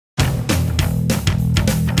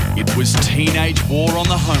It was teenage war on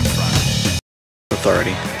the home front.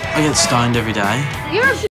 Authority. I get stoned every day.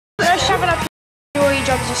 You're a shove it up all your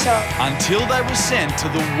jobs yourself. Until they were sent to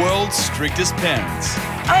the world's strictest parents.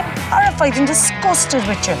 I'm horrified and disgusted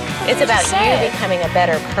with you. It's about you becoming a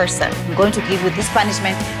better person. I'm going to give you this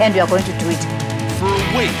punishment and we are going to do it. For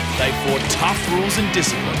a week, they fought tough rules and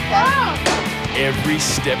discipline. Every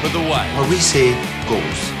step of the way. What we say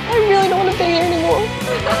goes. I really don't want to be here anymore.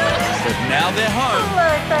 But now they're home.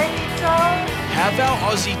 Hello, thank you, Tom. Have our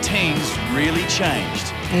Aussie teens really changed?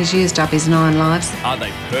 He's used up his 9 lives. Are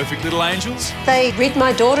they perfect little angels? They rid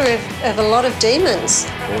my daughter of a lot of demons.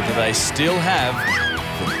 Or do they still have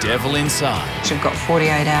the devil inside? You've got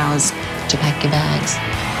 48 hours to pack your bags.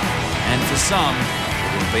 And for some,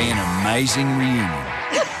 it will be an amazing reunion.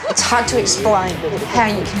 It's hard to explain how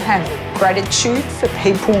you can have gratitude for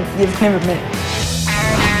people you've never met.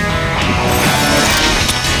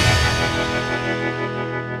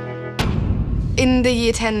 In the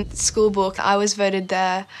Year 10 school book, I was voted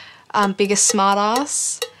the biggest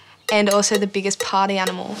smartass and also the biggest party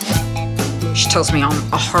animal. She tells me I'm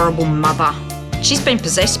a horrible mother. She's been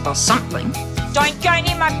possessed by something. Don't go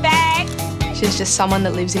near my bag. She's just someone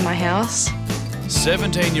that lives in my house.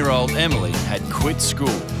 17-year-old Emily had quit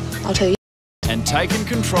school. I'll tell you. And taken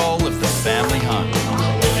control of the family home.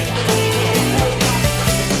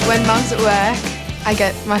 When Mum's at work, I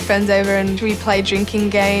get my friends over and we play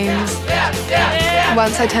drinking games.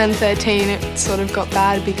 Once I turned 13, it sort of got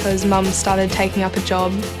bad because Mum started taking up a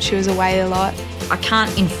job. She was away a lot. I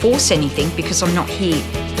can't enforce anything because I'm not here.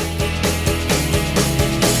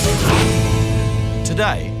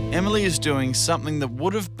 Today, Emily is doing something that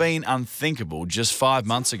would have been unthinkable just 5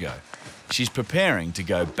 months ago. She's preparing to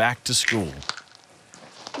go back to school.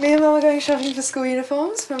 Me and Mum are going shopping for school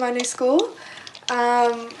uniforms for my new school.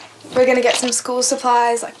 We're going to get some school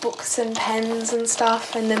supplies like books and pens and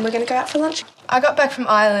stuff, and then we're going to go out for lunch. I got back from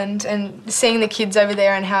Ireland and seeing the kids over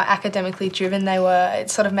there and how academically driven they were, it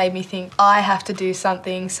sort of made me think I have to do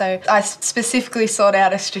something. So I specifically sought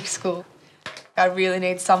out a strict school. I really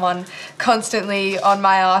need someone constantly on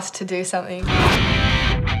my ass to do something.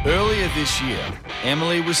 Earlier this year,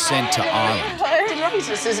 Emily was sent to Ireland.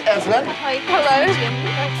 This is Evelyn. Hi. Hello.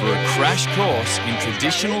 For a crash course in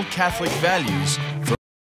traditional Catholic values.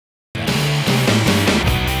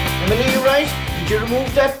 Emily, you right? Did you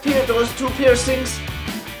remove those 2 piercings?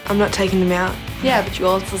 I'm not taking them out. Yeah, but you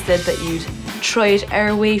also said that you'd try it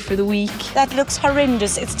our way for the week. That looks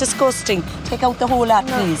horrendous. It's disgusting. Take out the whole lot,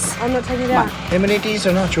 please. I'm not taking it out. Emily, these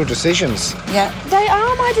are not your decisions. Yeah. They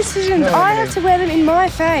are my decisions. No, I have to wear them in my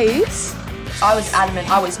face. I was adamant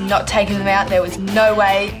I was not taking them out. There was no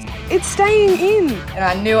way. It's staying in. And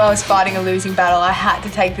I knew I was fighting a losing battle. I had to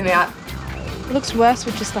take them out. It looks worse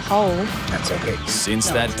with just the hole. That's okay. Since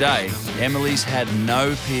that day, Emily's had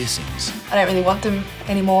no piercings. I don't really want them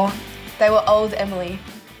anymore. They were old Emily,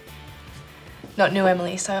 not new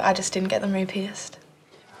Emily, so I just didn't get them re-pierced.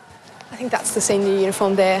 I think that's the senior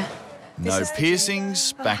uniform there. No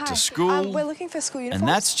piercings, back to school, We're looking for school uniforms. and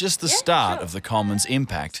that's just the start of the Commons'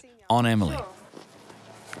 impact on Emily.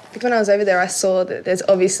 When I was over there, I saw that there's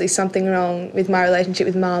obviously something wrong with my relationship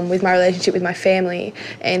with Mum, with my relationship with my family,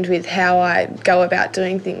 and with how I go about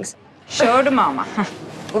doing things. Show to Mama.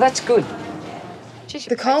 Well, that's good.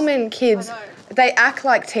 The Coleman kids, they act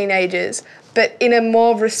like teenagers, but in a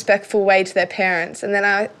more respectful way to their parents. And then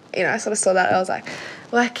I sort of saw that and I was like,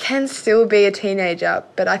 well, I can still be a teenager,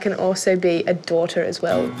 but I can also be a daughter as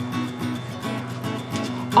well.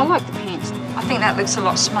 I like the pants. I think that looks a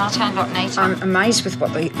lot smarter and a lot neater. I'm amazed with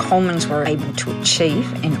what the Colemans were able to achieve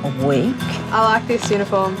in a week. I like these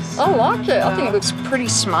uniforms. I like it. I think it looks pretty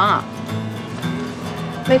smart.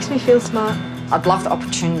 Makes me feel smart. I'd love the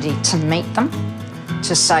opportunity to meet them,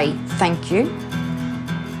 to say thank you.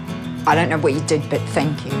 I don't know what you did, but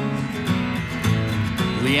thank you.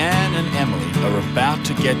 Leanne and Emily are about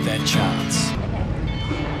to get that chance.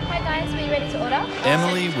 Hi guys, are you ready to order?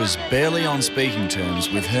 Emily was barely on speaking terms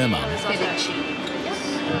with her mum,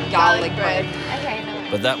 Garlic bread. Okay, no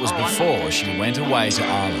worries. but that was before she went away to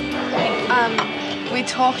Ireland. We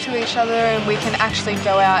talk to each other and we can actually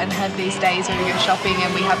go out and have these days where we go shopping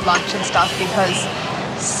and we have lunch and stuff because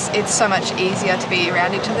it's so much easier to be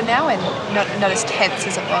around each other now and not as tense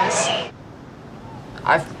as it was.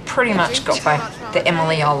 I've pretty much got back the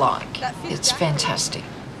Emily I like. It's fantastic.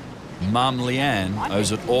 Mum Leanne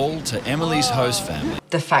owes it all to Emily's host family.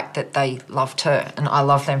 The fact that they loved her, and I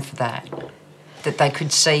love them for that. That they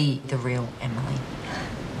could see the real Emily.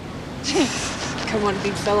 Come on,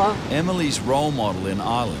 big fella. Emily's role model in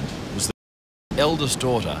Ireland was the eldest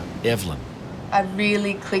daughter, Evelyn. I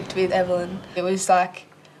really clicked with Evelyn. It was like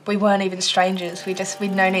we weren't even strangers.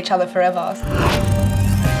 We'd known each other forever.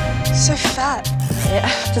 So fat. Yeah,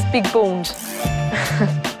 just big boned.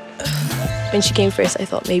 When she came first, I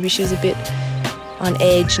thought maybe she was a bit on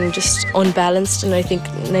edge and just unbalanced, and I think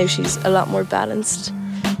now she's a lot more balanced.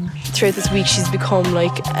 Throughout this week, she's become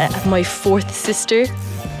like my fourth sister.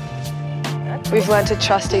 We've learned to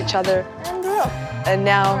trust each other, and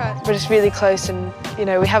now we're just really close, and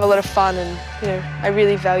we have a lot of fun, and I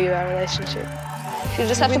really value our relationship. You'll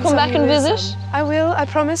just have to come back and visit. I will. I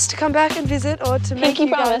promise to come back and visit, or to make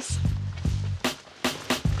Pinky promise.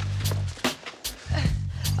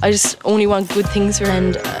 I just only want good things for her,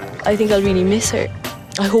 and I think I'll really miss her.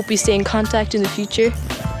 I hope we stay in contact in the future.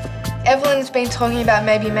 Evelyn's been talking about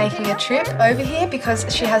maybe making a trip over here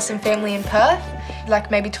because she has some family in Perth. Like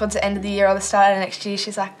maybe towards the end of the year or the start of next year,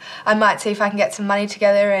 she's like, I might see if I can get some money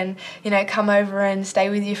together and, come over and stay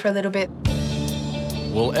with you for a little bit.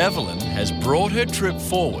 Well, Evelyn has brought her trip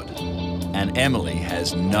forward, and Emily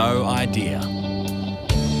has no idea.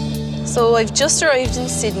 So I've just arrived in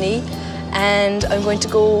Sydney, and I'm going to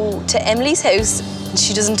go to Emily's house.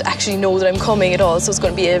 She doesn't actually know that I'm coming at all, so it's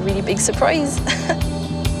going to be a really big surprise.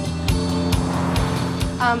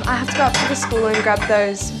 I have to go up to the school and grab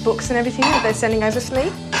those books and everything that they're sending over for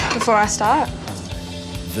me before I start.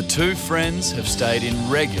 The two friends have stayed in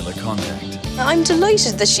regular contact. I'm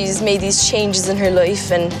delighted that she's made these changes in her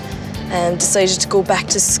life and decided to go back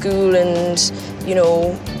to school and,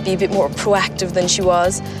 be a bit more proactive than she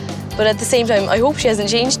was. But at the same time, I hope she hasn't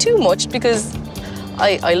changed too much because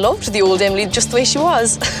I loved the old Emily just the way she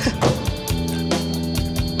was.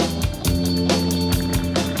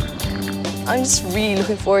 I'm just really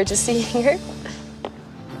looking forward to seeing her.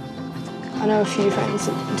 I know a few friends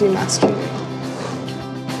that do maths tutoring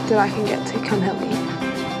that I can get to come help me.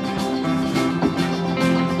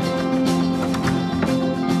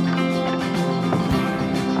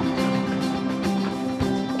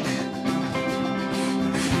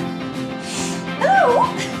 Hello!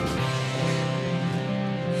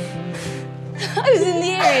 I was in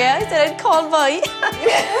the area. I said I'd call by. Come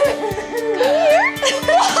here.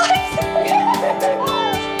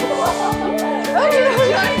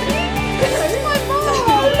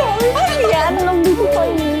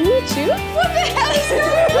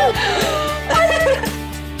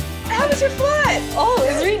 How was your flight? Oh,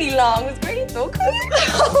 it was really long. It was great though.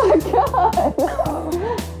 Oh my god!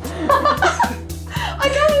 I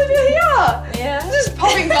can't believe you're here. Yeah. Just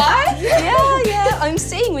popping by. Yeah. I'm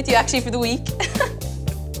staying with you actually for the week. Is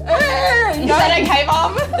that okay,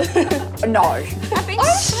 Mum? No. I'm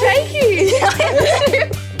shaking.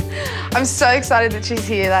 I'm so excited that she's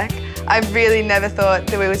here. I really never thought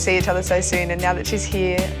that we would see each other so soon, and now that she's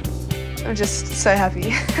here, I'm just so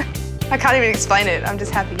happy. I can't even explain it. I'm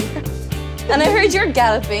just happy. And I heard you're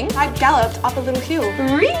galloping. I galloped up a little hill.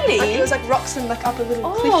 Really? It was like rocks and up a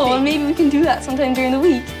little cliff Oh, thing. maybe we can do that sometime during the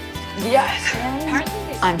week. Yes.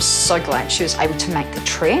 I'm so glad she was able to make the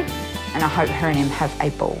trip, and I hope her and him have a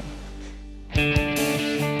ball. You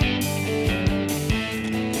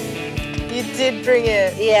did bring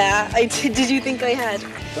it. Yeah, I did. Did you think I had?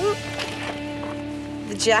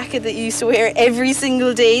 The jacket that you used to wear every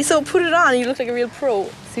single day. So put it on, you look like a real pro.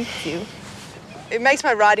 Suits you. It makes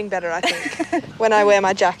my riding better, I think, when I wear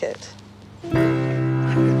my jacket.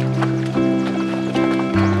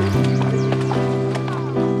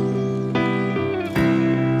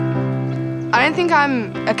 I don't think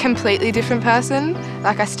I'm a completely different person.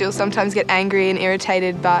 I still sometimes get angry and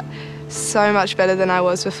irritated, but so much better than I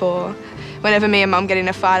was before. Whenever me and Mum get in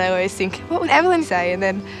a fight, I always think, what would Evelyn say? And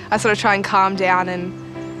then I sort of try and calm down and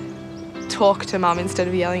talk to Mum instead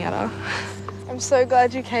of yelling at her. I'm so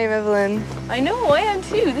glad you came, Evelyn. I know, I am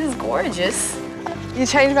too. This is gorgeous. You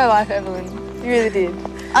changed my life, Evelyn. You really did.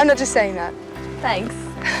 I'm not just saying that. Thanks.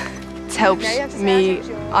 It's helped me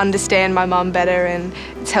understand my mum better, and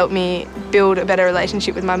it's helped me build a better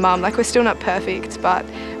relationship with my mum. We're still not perfect, but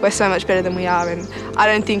we're so much better than we are, and I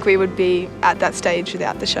don't think we would be at that stage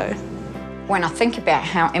without the show. When I think about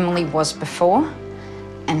how Emily was before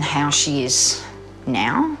and how she is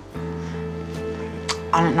now,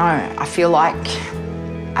 I don't know, I feel like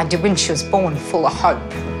I did when she was born, full of hope.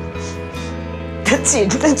 That's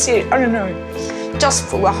it, I don't know. Just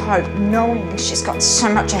full of hope, knowing she's got so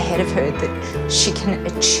much ahead of her that she can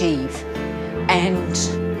achieve, and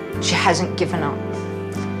she hasn't given up.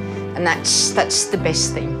 And that's the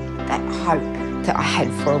best thing, that hope that I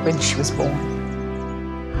had for her when she was born.